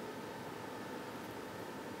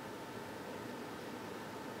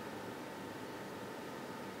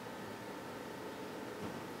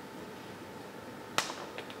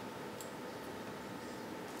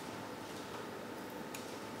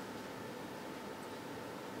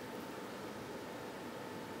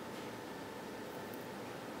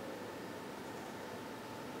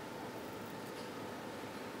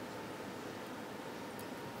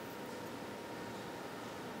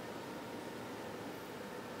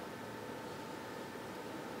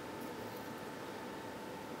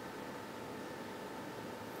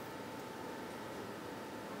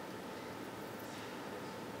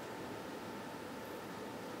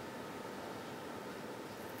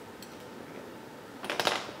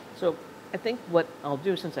 So I think what I'll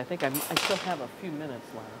do, since I think I still have a few minutes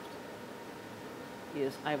left,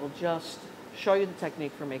 is I will just show you the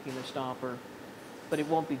technique for making the stopper, but it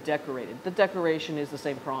won't be decorated. The decoration is the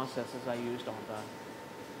same process as I used on the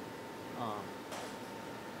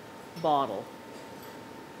bottle.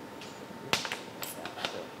 That's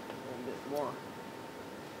a little bit more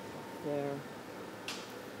there.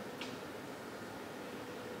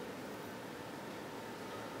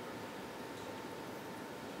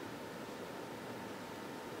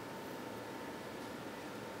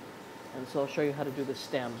 And so I'll show you how to do the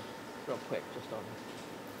stem real quick, just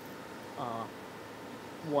on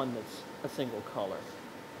one that's a single color.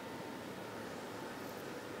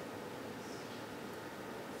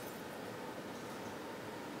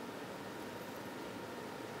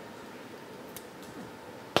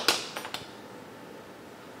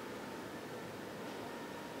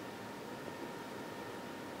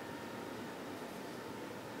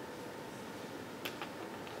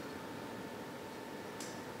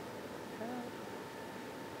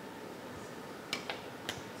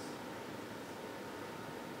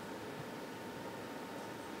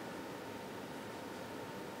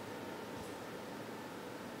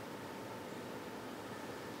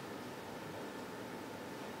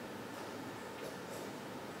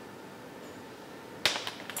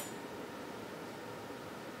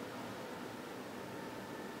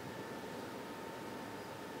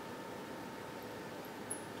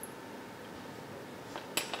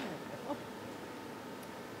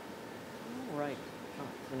 Right.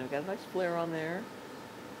 So now we've got a nice flare on there.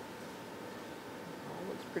 All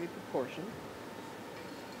looks pretty proportioned.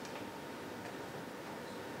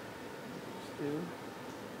 Just do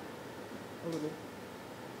a little.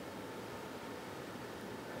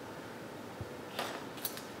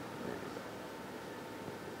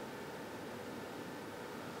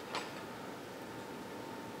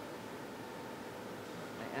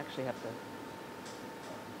 I actually have to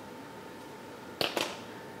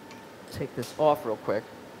take this off real quick.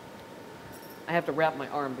 I have to wrap my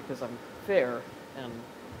arm because I'm fair, and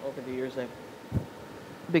over the years I've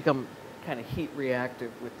become kind of heat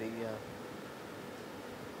reactive with the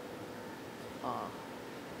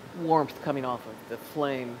warmth coming off of the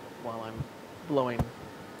flame while I'm blowing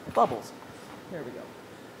bubbles. There we go.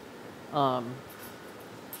 So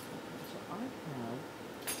I have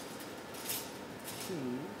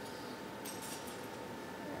these.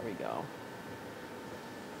 There we go.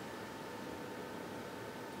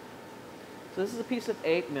 So this is a piece of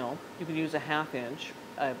 8mm. You can use a 1/2 inch.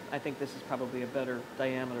 I think this is probably a better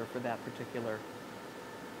diameter for that particular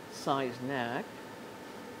size neck.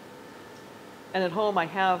 And at home I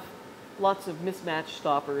have lots of mismatched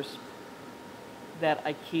stoppers that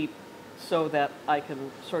I keep so that I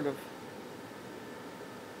can sort of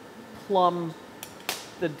plumb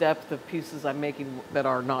the depth of pieces I'm making that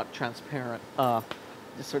are not transparent.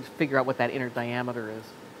 Just sort of figure out what that inner diameter is.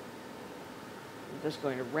 I'm just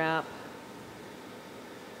going to wrap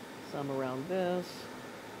some around this.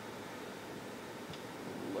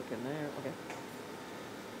 Look in there. Okay.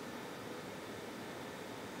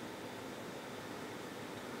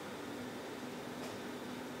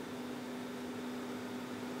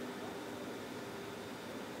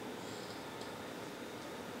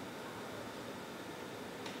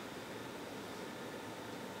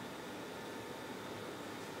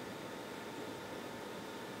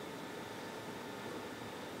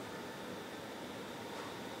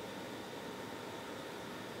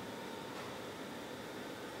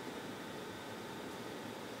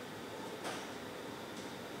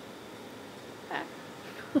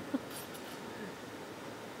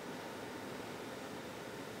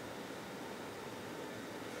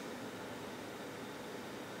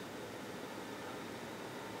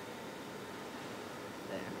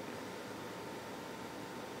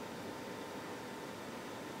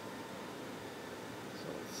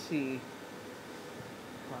 see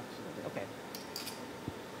approximately. Okay.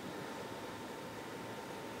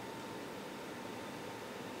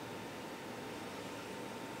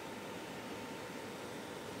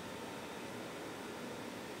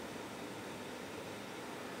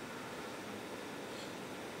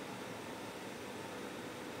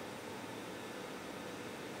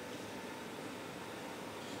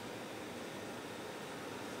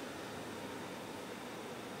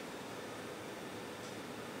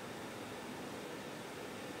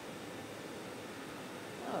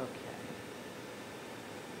 Okay.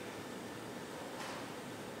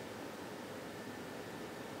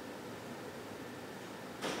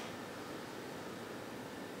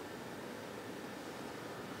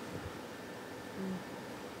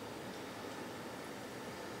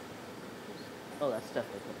 Oh, that's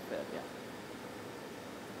definitely going to fit, yeah.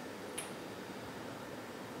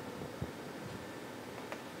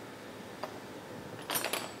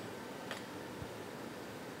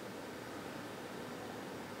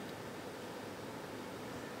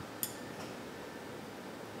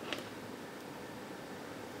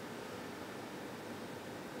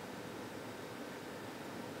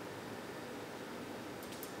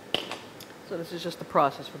 So this is just the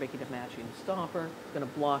process for making a matching stopper. I'm going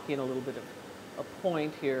to block in a little bit of a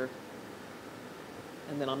point here,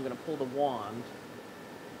 and then I'm going to pull the wand.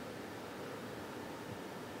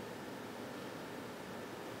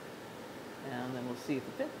 And then we'll see if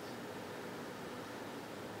it fits.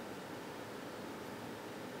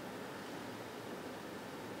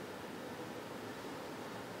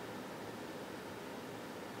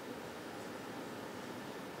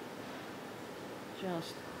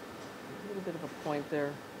 Just a little bit of a point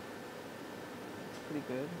there. Pretty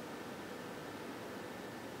good.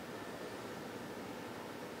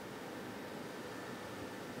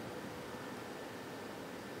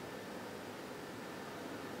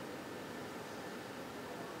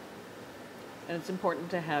 And it's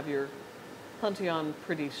important to have your puntion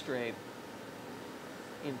pretty straight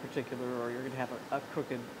in particular, or you're going to have a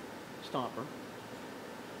crooked stopper.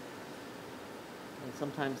 And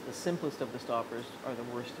sometimes the simplest of the stoppers are the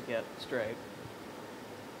worst to get straight.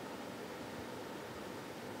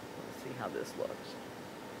 Let's see how this looks.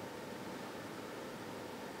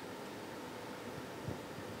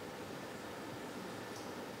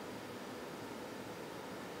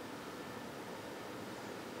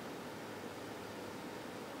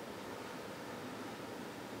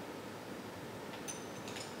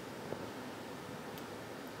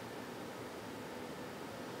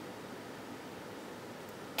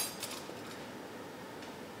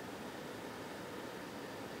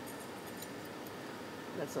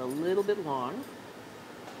 That's a little bit long,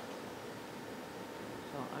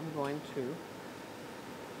 so I'm going to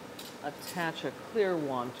attach a clear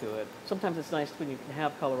wand to it. Sometimes it's nice when you can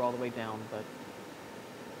have color all the way down, but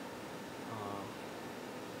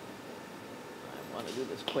I want to do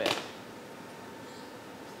this quick.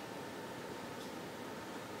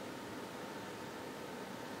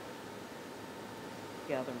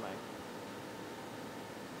 Gather my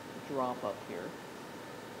drop up here.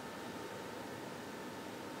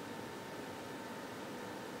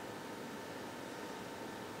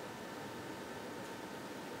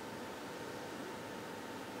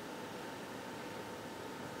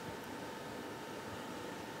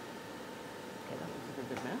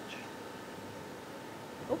 Good match.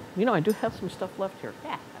 Oh, you know, I do have some stuff left here.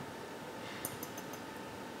 Yeah.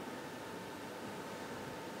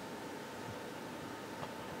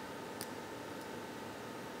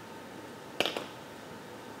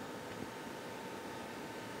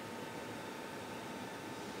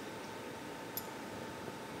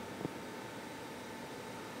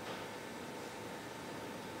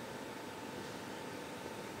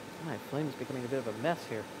 My flame is becoming a bit of a mess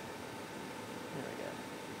here. There we go.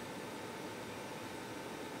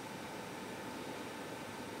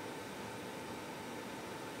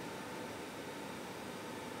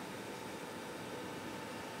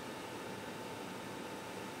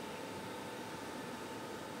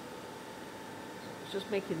 Just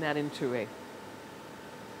making that into a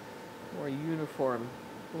more uniform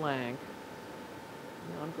blank.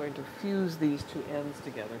 Now I'm going to fuse these two ends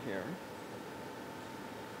together here.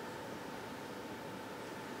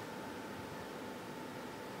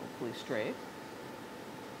 Hopefully straight. And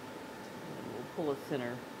then we'll pull a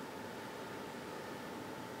thinner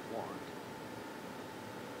wand.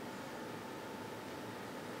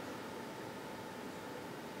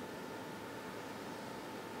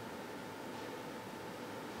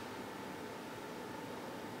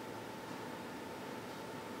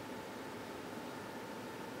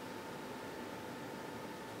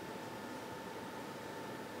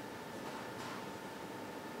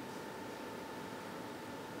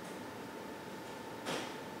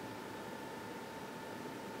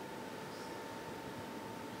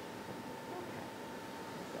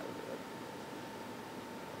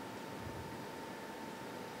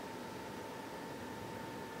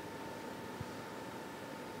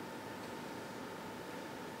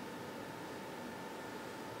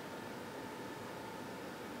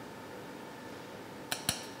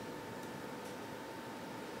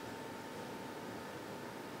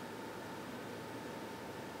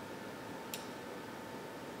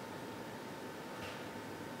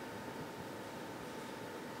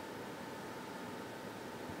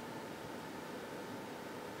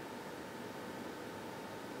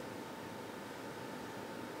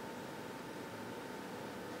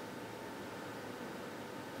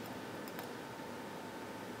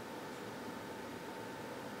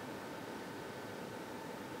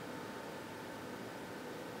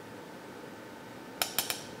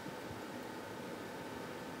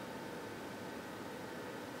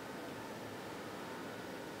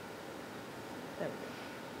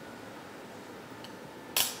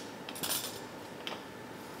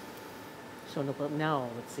 So no, but now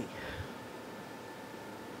let's see.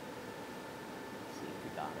 Let's see if we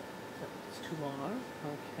got it. So it's too long.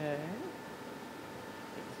 Okay.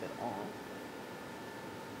 Fix it all.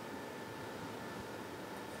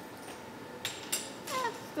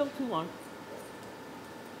 Still too long.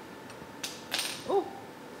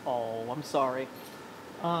 Oh, I'm sorry.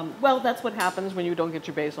 Well, that's what happens when you don't get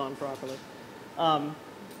your base on properly.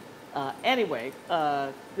 Anyway,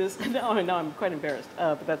 this, now I'm quite embarrassed,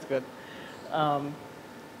 but that's good.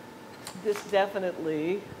 This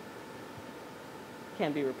definitely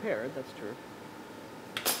can be repaired, that's true.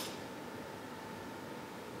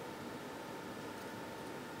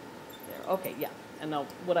 There, okay, yeah. And now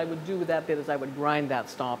what I would do with that bit is I would grind that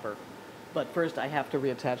stopper. But first I have to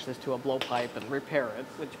reattach this to a blowpipe and repair it,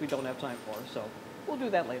 which we don't have time for, so we'll do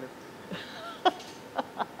that later.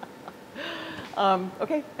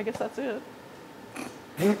 Okay, I guess that's it.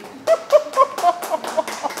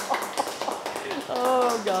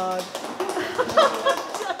 Oh, God.